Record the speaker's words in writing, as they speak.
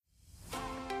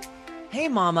Hey,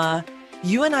 Mama.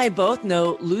 You and I both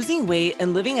know losing weight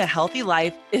and living a healthy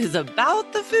life is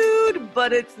about the food,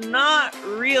 but it's not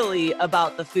really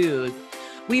about the food.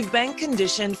 We've been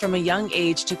conditioned from a young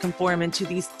age to conform into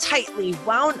these tightly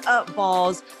wound up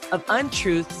balls of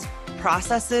untruths,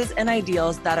 processes, and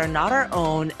ideals that are not our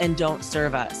own and don't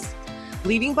serve us,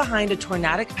 leaving behind a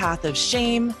tornadic path of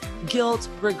shame, guilt,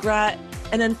 regret,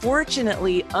 and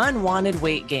unfortunately, unwanted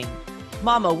weight gain.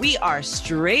 Mama, we are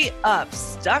straight up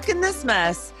stuck in this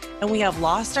mess, and we have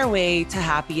lost our way to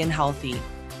happy and healthy.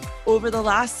 Over the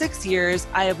last 6 years,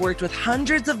 I have worked with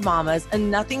hundreds of mamas, and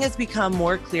nothing has become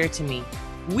more clear to me.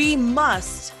 We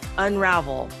must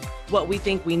unravel what we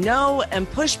think we know and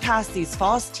push past these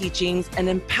false teachings and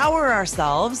empower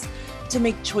ourselves to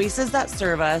make choices that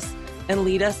serve us and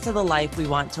lead us to the life we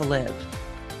want to live.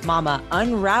 Mama,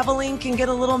 unraveling can get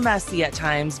a little messy at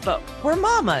times, but we're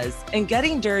mamas, and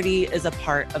getting dirty is a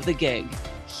part of the gig.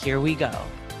 Here we go.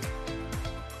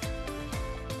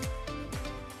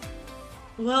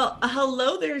 Well,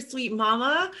 hello there, sweet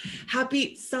mama.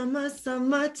 Happy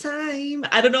summertime.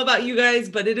 I don't know about you guys,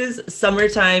 but it is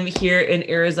summertime here in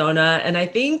Arizona. And I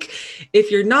think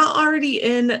if you're not already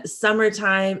in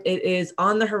summertime, it is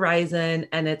on the horizon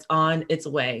and it's on its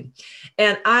way.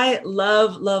 And I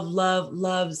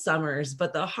love summers.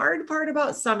 But the hard part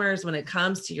about summers when it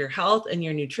comes to your health and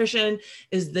your nutrition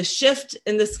is the shift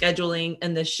in the scheduling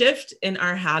and the shift in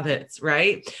our habits,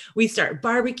 right? We start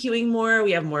barbecuing more.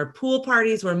 We have more pool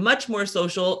parties. We're much more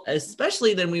social,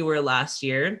 especially than we were last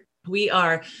year. We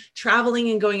are traveling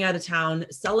and going out of town,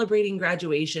 celebrating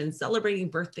graduations, celebrating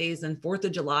birthdays and 4th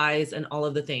of Julys and all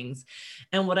of the things.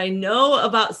 And what I know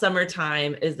about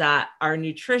summertime is that our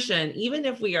nutrition, even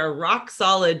if we are rock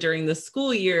solid during the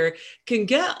school year, can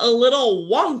get a little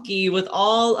wonky with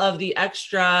all of the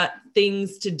extra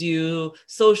things to do,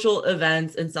 social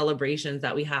events and celebrations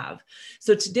that we have.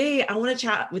 So today I want to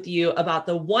chat with you about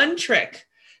the one trick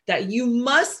that you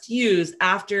must use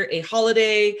after a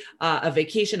holiday, a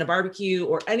vacation, a barbecue,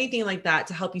 or anything like that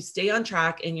to help you stay on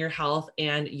track in your health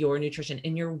and your nutrition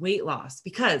and your weight loss.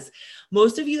 Because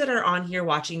most of you that are on here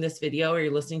watching this video or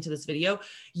you're listening to this video,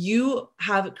 you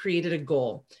have created a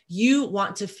goal. You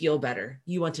want to feel better.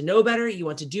 You want to know better. You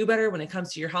want to do better when it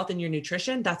comes to your health and your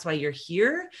nutrition. That's why you're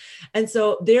here. And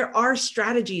so there are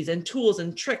strategies and tools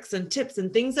and tricks and tips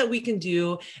and things that we can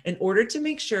do in order to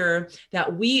make sure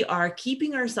that we are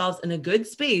keeping ourselves in a good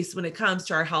space when it comes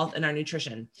to our health and our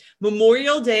nutrition.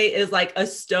 Memorial Day is like a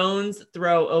stone's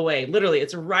throw away. Literally,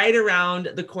 it's right around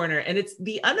the corner, and it's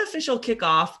the unofficial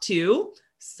kickoff to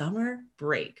summer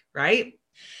break, right?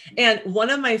 And one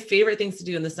of my favorite things to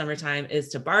do in the summertime is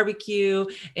to barbecue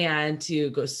and to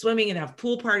go swimming and have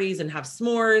pool parties and have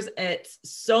s'mores. It's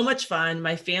so much fun.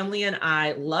 My family and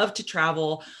I love to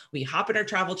travel. We hop in our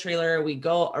travel trailer. We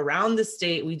go around the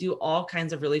state. We do all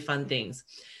kinds of really fun things.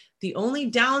 The only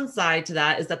downside to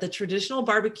that is that the traditional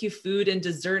barbecue food and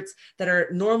desserts that are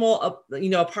normal,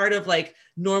 a part of like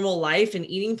normal life and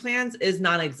eating plans is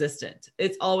non-existent.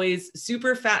 It's always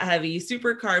super fat heavy,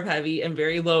 super carb heavy, and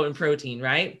very low in protein,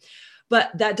 right? But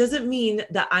that doesn't mean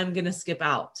that I'm going to skip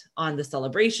out on the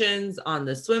celebrations, on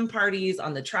the swim parties,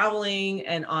 on the traveling,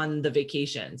 and on the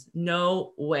vacations.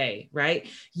 No way, right?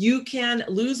 You can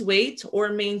lose weight or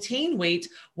maintain weight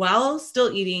while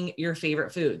still eating your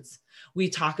favorite foods. We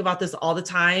talk about this all the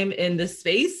time in this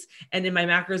space and in my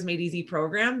Macros Made Easy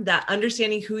program, that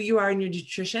understanding who you are in your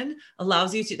nutrition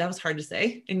allows you to, that was hard to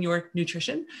say, in your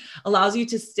nutrition, allows you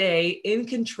to stay in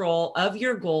control of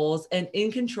your goals and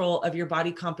in control of your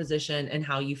body composition and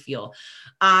how you feel.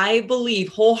 I believe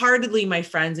wholeheartedly, my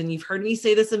friends, and you've heard me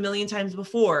say this a million times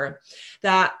before,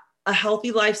 that a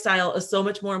healthy lifestyle is so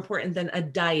much more important than a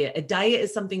diet. A diet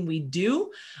is something we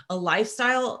do. A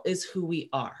lifestyle is who we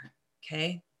are,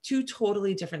 okay? Two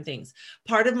totally different things.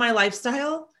 Part of my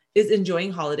lifestyle is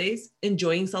enjoying holidays,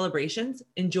 enjoying celebrations,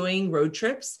 enjoying road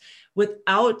trips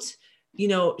without,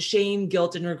 shame,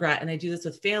 guilt, and regret. And I do this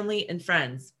with family and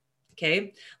friends.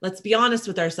 Okay. Let's be honest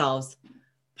with ourselves.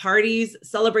 Parties,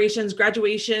 celebrations,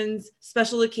 graduations,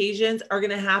 special occasions are going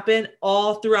to happen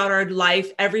all throughout our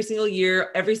life. Every single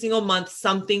year, every single month,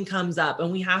 something comes up,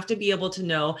 and we have to be able to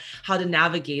know how to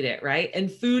navigate it, right?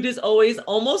 And food is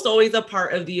almost always a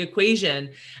part of the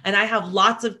equation. And I have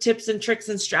lots of tips and tricks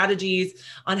and strategies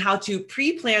on how to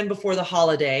pre-plan before the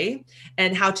holiday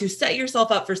and how to set yourself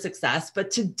up for success.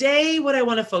 But today, what I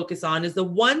want to focus on is the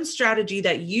one strategy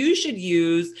that you should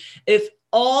use if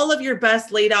all of your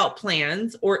best laid out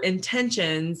plans or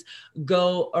intentions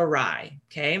go awry.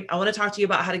 Okay. I want to talk to you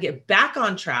about how to get back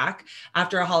on track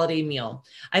after a holiday meal.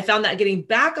 I found that getting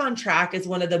back on track is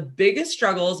one of the biggest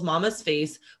struggles mamas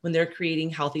face when they're creating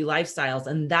healthy lifestyles.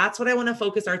 And that's what I want to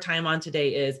focus our time on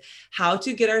today, is how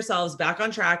to get ourselves back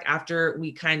on track after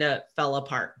we kind of fell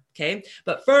apart. Okay.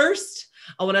 But first,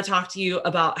 I want to talk to you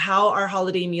about how our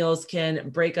holiday meals can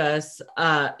break us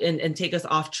and take us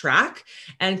off track,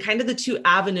 and kind of the two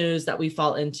avenues that we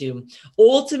fall into.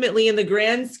 Ultimately, in the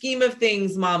grand scheme of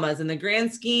things, mamas, in the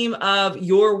grand scheme of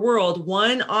your world,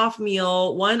 one off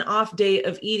meal, one off day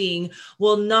of eating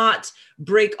will not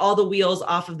break all the wheels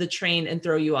off of the train and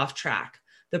throw you off track.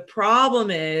 The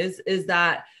problem is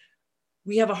that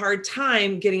we have a hard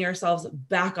time getting ourselves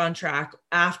back on track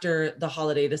after the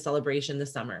holiday, the celebration, the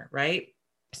summer, right?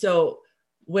 So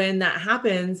when that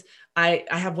happens, I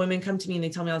have women come to me and they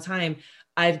tell me all the time,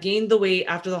 I've gained the weight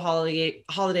after the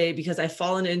holiday because I've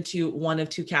fallen into one of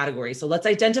two categories. So let's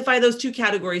identify those two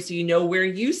categories so you know where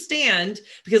you stand,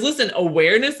 because listen,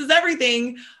 awareness is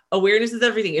everything. Awareness is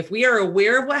everything. If we are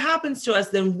aware of what happens to us,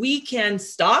 then we can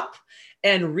stop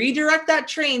and redirect that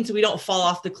train so we don't fall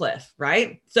off the cliff,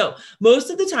 right? So most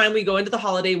of the time we go into the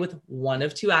holiday with one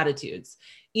of two attitudes.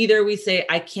 Either we say,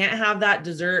 I can't have that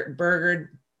dessert,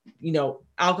 burger,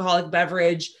 alcoholic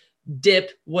beverage,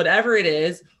 dip, whatever it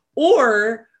is.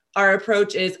 Or our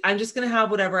approach is, I'm just going to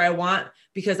have whatever I want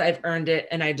because I've earned it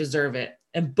and I deserve it.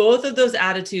 And both of those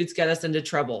attitudes get us into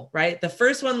trouble, right? The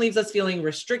first one leaves us feeling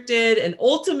restricted and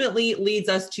ultimately leads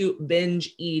us to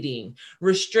binge eating.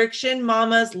 Restriction,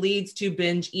 mamas, leads to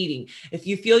binge eating. If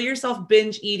you feel yourself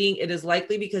binge eating, it is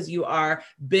likely because you are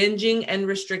binging and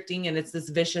restricting, and it's this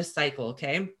vicious cycle,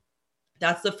 okay?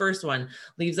 That's the first one,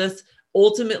 leaves us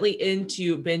ultimately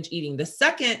into binge eating. The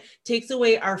second takes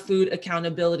away our food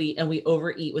accountability and we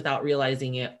overeat without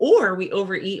realizing it, or we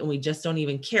overeat and we just don't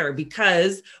even care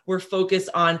because we're focused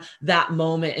on that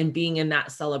moment and being in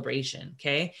that celebration.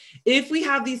 Okay. If we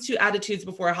have these two attitudes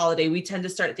before a holiday, we tend to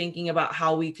start thinking about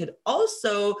how we could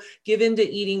also give into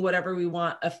eating whatever we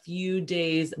want a few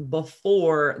days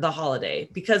before the holiday,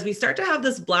 because we start to have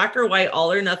this black or white,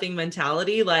 all or nothing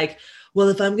mentality. Like, well,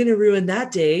 if I'm going to ruin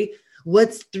that day,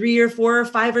 what's 3 or 4 or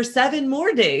 5 or 7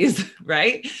 more days,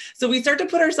 right? So we start to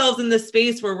put ourselves in this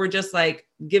space where we're just like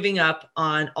giving up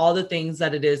on all the things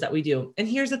that it is that we do. And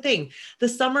here's the thing, the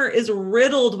summer is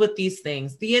riddled with these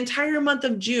things. The entire month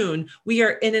of June, we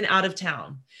are in and out of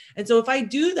town. And so if I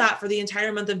do that for the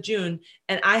entire month of June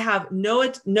and I have no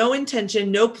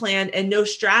intention, no plan, and no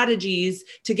strategies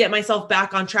to get myself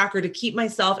back on track or to keep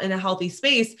myself in a healthy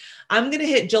space, I'm going to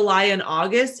hit July and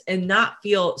August and not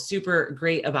feel super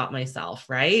great about myself,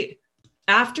 right?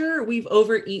 After we've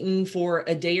overeaten for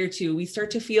a day or two, we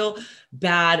start to feel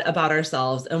bad about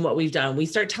ourselves and what we've done. We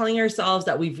start telling ourselves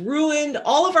that we've ruined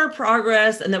all of our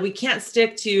progress and that we can't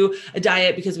stick to a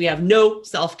diet because we have no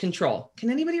self-control. Can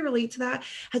anybody relate to that?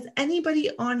 Has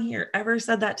anybody on here ever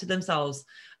said that to themselves?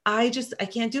 I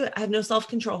can't do it. I have no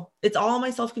self-control. It's all my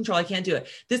self-control. I can't do it.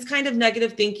 This kind of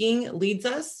negative thinking leads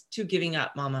us to giving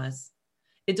up, mamas.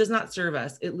 It does not serve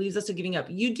us. It leads us to giving up.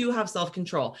 You do have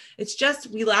self-control. It's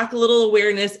just we lack a little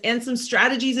awareness and some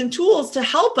strategies and tools to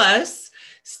help us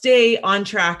stay on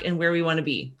track and where we want to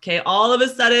be. Okay. All of a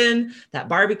sudden, that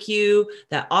barbecue,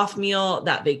 that off meal,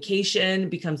 that vacation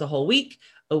becomes a whole week.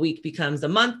 A week becomes a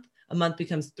month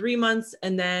becomes 3 months.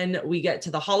 And then we get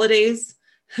to the holidays,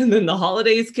 and then the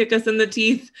holidays kick us in the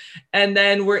teeth. And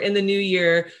then we're in the new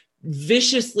year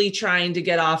viciously trying to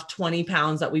get off 20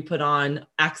 pounds that we put on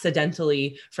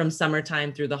accidentally from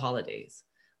summertime through the holidays.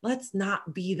 Let's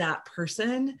not be that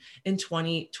person in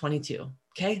 2022.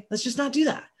 Okay. Let's just not do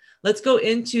that. Let's go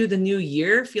into the new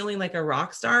year feeling like a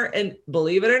rock star. And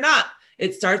believe it or not,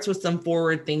 it starts with some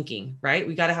forward thinking, right?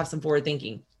 We got to have some forward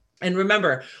thinking. And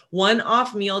remember, one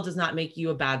off meal does not make you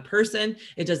a bad person.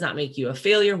 It does not make you a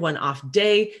failure. One off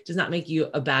day does not make you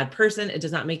a bad person. It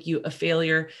does not make you a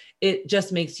failure. It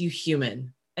just makes you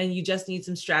human. And you just need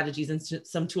some strategies and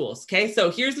some tools. Okay.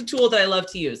 So here's the tool that I love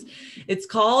to use. It's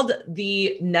called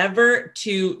the never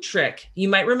to trick. You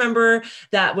might remember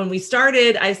that when we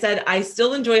started, I said, I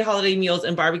still enjoy holiday meals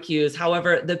and barbecues.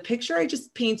 However, the picture I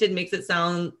just painted makes it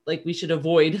sound like we should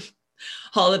avoid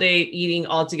holiday eating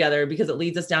altogether because it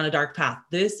leads us down a dark path.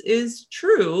 This is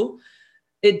true.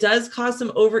 It does cause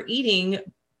some overeating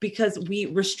because we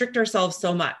restrict ourselves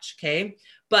so much. Okay.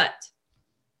 But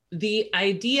the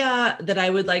idea that I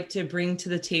would like to bring to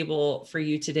the table for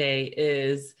you today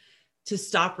is to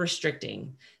stop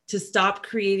restricting, to stop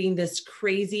creating this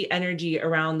crazy energy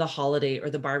around the holiday or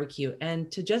the barbecue, and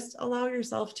to just allow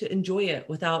yourself to enjoy it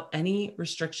without any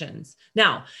restrictions.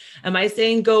 Now, am I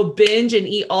saying go binge and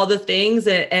eat all the things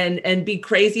and be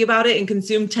crazy about it and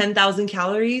consume 10,000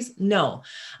 calories? No,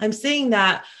 I'm saying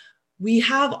that we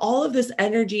have all of this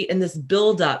energy and this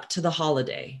buildup to the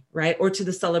holiday, right? Or to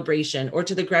the celebration or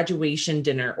to the graduation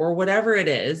dinner or whatever it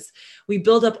is. We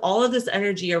build up all of this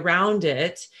energy around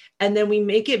it, and then we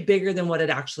make it bigger than what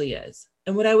it actually is.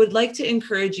 And what I would like to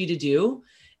encourage you to do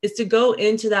is to go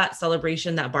into that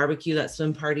celebration, that barbecue, that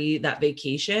swim party, that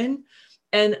vacation,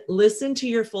 and listen to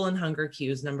your full and hunger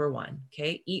cues. Number one,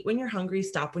 okay? Eat when you're hungry,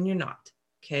 stop when you're not,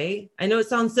 okay? I know it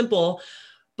sounds simple,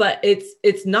 but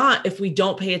it's not if we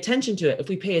don't pay attention to it. If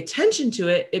we pay attention to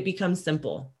it, it becomes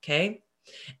simple, okay?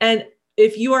 And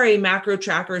if you are a macro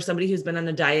tracker or somebody who's been on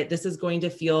a diet, this is going to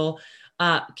feel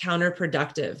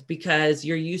counterproductive because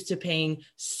you're used to paying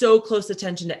so close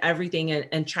attention to everything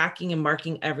and tracking and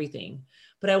marking everything.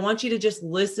 But I want you to just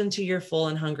listen to your full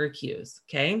and hunger cues,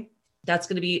 okay? That's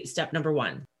going to be step number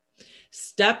one.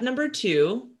 Step number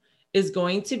two is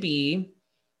going to be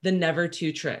the never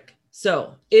to trick.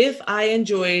 So if I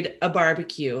enjoyed a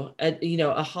barbecue,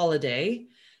 a holiday,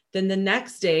 then the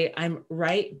next day I'm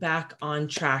right back on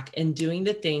track and doing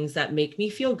the things that make me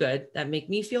feel good, that make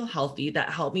me feel healthy, that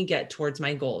help me get towards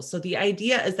my goals. So the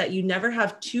idea is that you never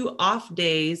have 2 off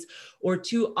days or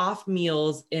 2 off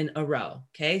meals in a row.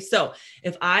 Okay. So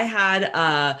if I had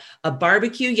a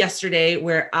barbecue yesterday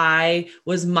where I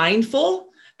was mindful,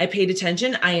 I paid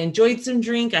attention. I enjoyed some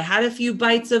drink. I had a few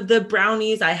bites of the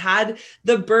brownies. I had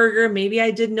the burger. Maybe I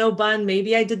did no bun.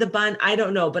 Maybe I did the bun. I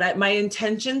don't know, but my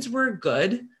intentions were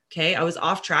good. Okay. I was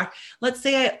off track. Let's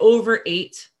say I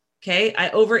overate. Okay. I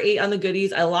overate on the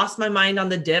goodies. I lost my mind on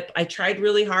the dip. I tried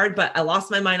really hard, but I lost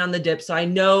my mind on the dip. So I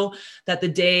know that the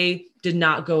day did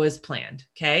not go as planned.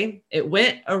 Okay. It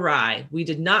went awry. We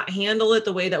did not handle it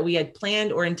the way that we had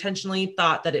planned or intentionally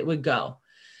thought that it would go.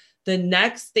 The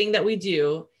next thing that we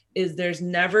do is there's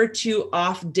never 2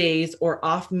 off days or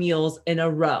off meals in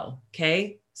a row.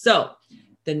 Okay. So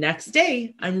the next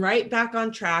day I'm right back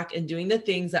on track and doing the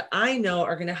things that I know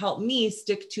are going to help me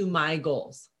stick to my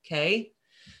goals. Okay.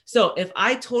 So if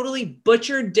I totally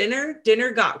butchered dinner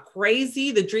got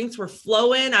crazy, the drinks were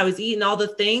flowing, I was eating all the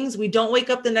things, we don't wake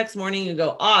up the next morning and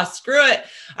go, screw it,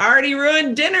 I already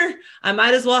ruined dinner. I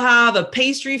might as well have a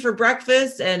pastry for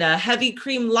breakfast and a heavy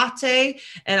cream latte,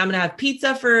 and I'm going to have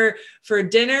pizza for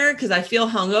dinner because I feel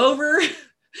hungover,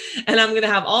 and I'm going to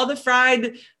have all the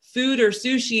fried food or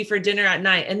sushi for dinner at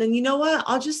night. And then you know what?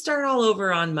 I'll just start all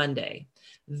over on Monday.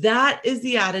 That is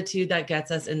the attitude that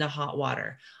gets us into hot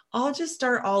water. I'll just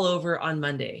start all over on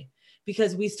Monday,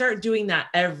 because we start doing that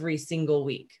every single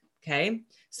week. Okay.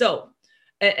 So,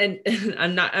 and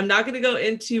I'm not going to go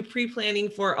into pre-planning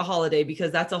for a holiday because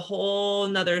that's a whole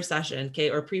nother session. Okay.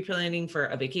 Or pre-planning for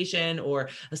a vacation or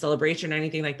a celebration or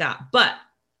anything like that. But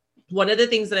one of the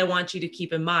things that I want you to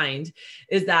keep in mind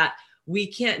is that we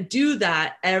can't do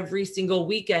that every single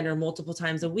weekend or multiple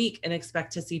times a week and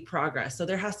expect to see progress. So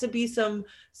there has to be some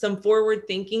forward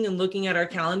thinking and looking at our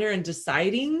calendar and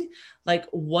deciding, like,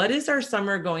 what is our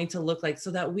summer going to look like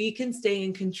so that we can stay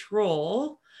in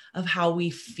control of how we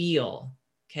feel.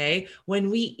 Okay. When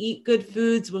we eat good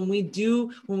foods, when we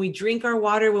drink our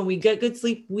water, when we get good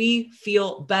sleep, we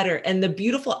feel better. And the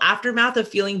beautiful aftermath of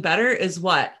feeling better is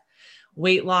what?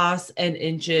 Weight loss and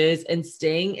inches and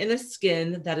staying in a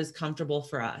skin that is comfortable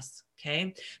for us.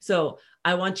 Okay. So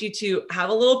I want you to have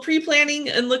a little pre-planning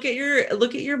and look at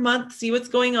your month, see what's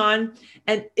going on.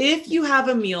 And if you have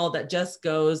a meal that just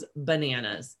goes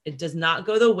bananas, it does not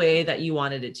go the way that you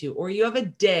wanted it to, or you have a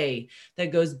day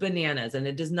that goes bananas and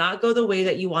it does not go the way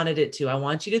that you wanted it to, I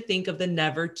want you to think of the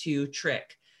never to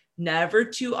trick. Never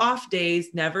 2 off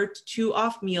days, never 2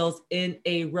 off meals in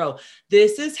a row.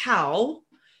 This is how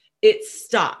it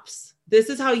stops. This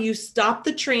is how you stop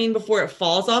the train before it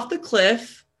falls off the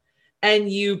cliff,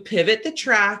 and you pivot the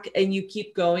track and you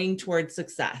keep going towards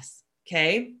success.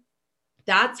 Okay.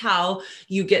 That's how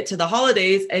you get to the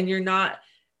holidays and you're not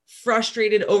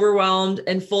frustrated, overwhelmed,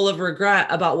 and full of regret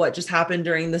about what just happened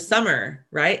during the summer.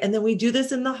 Right. And then we do this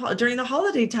during the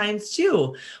holiday times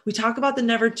too. We talk about the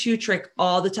never to trick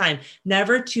all the time.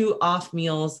 Never 2 off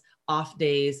meals, off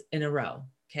days in a row.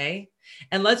 Okay.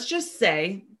 And let's just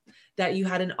say that you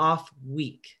had an off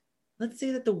week. Let's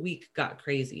say that the week got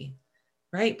crazy,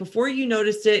 right? Before you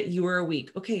noticed it, you were a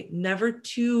week. Okay. Never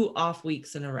 2 off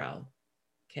weeks in a row.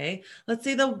 Okay. Let's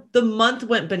say the month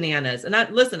went bananas. And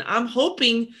I'm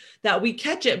hoping that we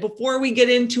catch it before we get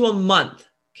into a month.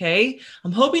 Okay.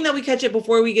 I'm hoping that we catch it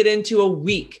before we get into a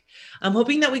week. I'm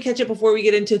hoping that we catch it before we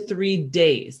get into 3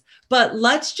 days. But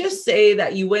let's just say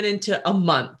that you went into a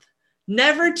month.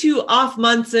 Never 2 off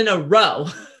months in a row.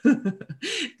 Do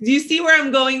you see where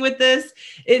I'm going with this?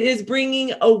 It is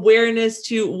bringing awareness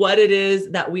to what it is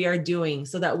that we are doing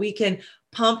so that we can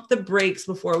pump the brakes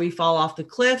before we fall off the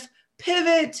cliff,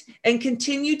 pivot, and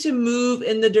continue to move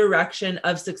in the direction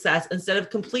of success instead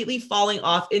of completely falling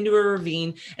off into a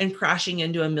ravine and crashing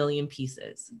into a million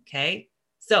pieces. Okay.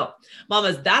 So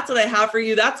mamas, that's what I have for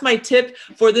you. That's my tip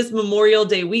for this Memorial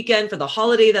Day weekend, for the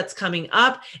holiday that's coming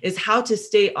up, is how to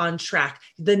stay on track.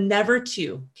 The never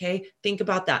two. Okay. Think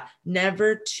about that.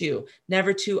 Never two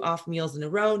off meals in a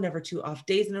row, never 2 off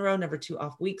days in a row, never 2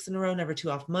 off weeks in a row, never 2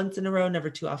 off months in a row, never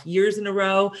 2 off years in a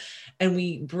row. And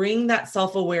we bring that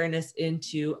self-awareness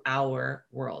into our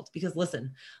world, because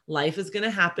listen, life is going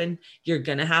to happen. You're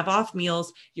going to have off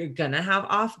meals. You're going to have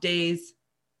off days.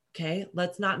 Okay,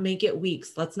 let's not make it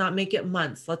weeks. Let's not make it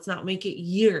months. Let's not make it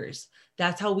years.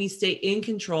 That's how we stay in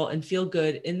control and feel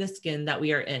good in the skin that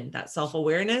we are in. That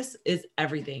self-awareness is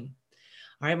everything.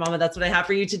 All right, mama, that's what I have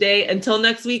for you today. Until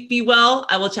next week, be well.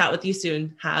 I will chat with you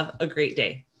soon. Have a great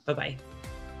day. Bye-bye.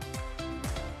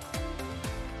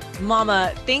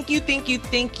 Mama, thank you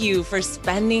for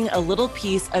spending a little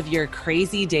piece of your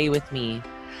crazy day with me.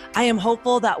 I am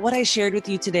hopeful that what I shared with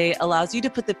you today allows you to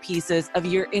put the pieces of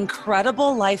your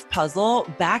incredible life puzzle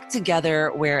back together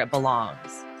where it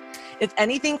belongs. If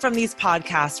anything from these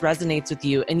podcasts resonates with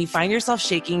you and you find yourself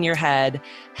shaking your head,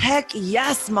 heck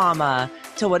yes, mama,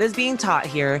 to what is being taught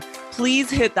here, please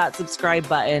hit that subscribe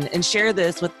button and share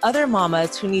this with other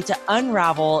mamas who need to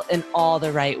unravel in all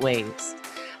the right ways.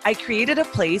 I created a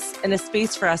place and a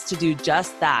space for us to do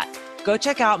just that. Go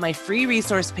check out my free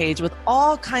resource page with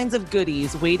all kinds of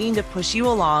goodies waiting to push you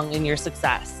along in your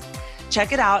success.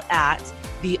 Check it out at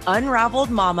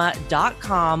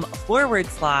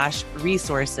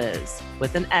theunraveledmama.com/resources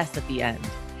with an S at the end.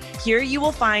 Here you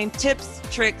will find tips,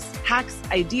 tricks, hacks,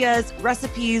 ideas,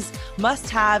 recipes,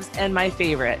 must-haves, and my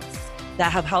favorites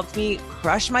that have helped me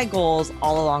crush my goals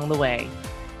all along the way.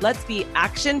 Let's be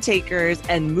action takers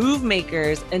and move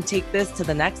makers and take this to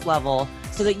the next level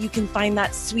so that you can find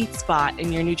that sweet spot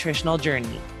in your nutritional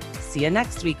journey. See you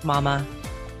next week, mama.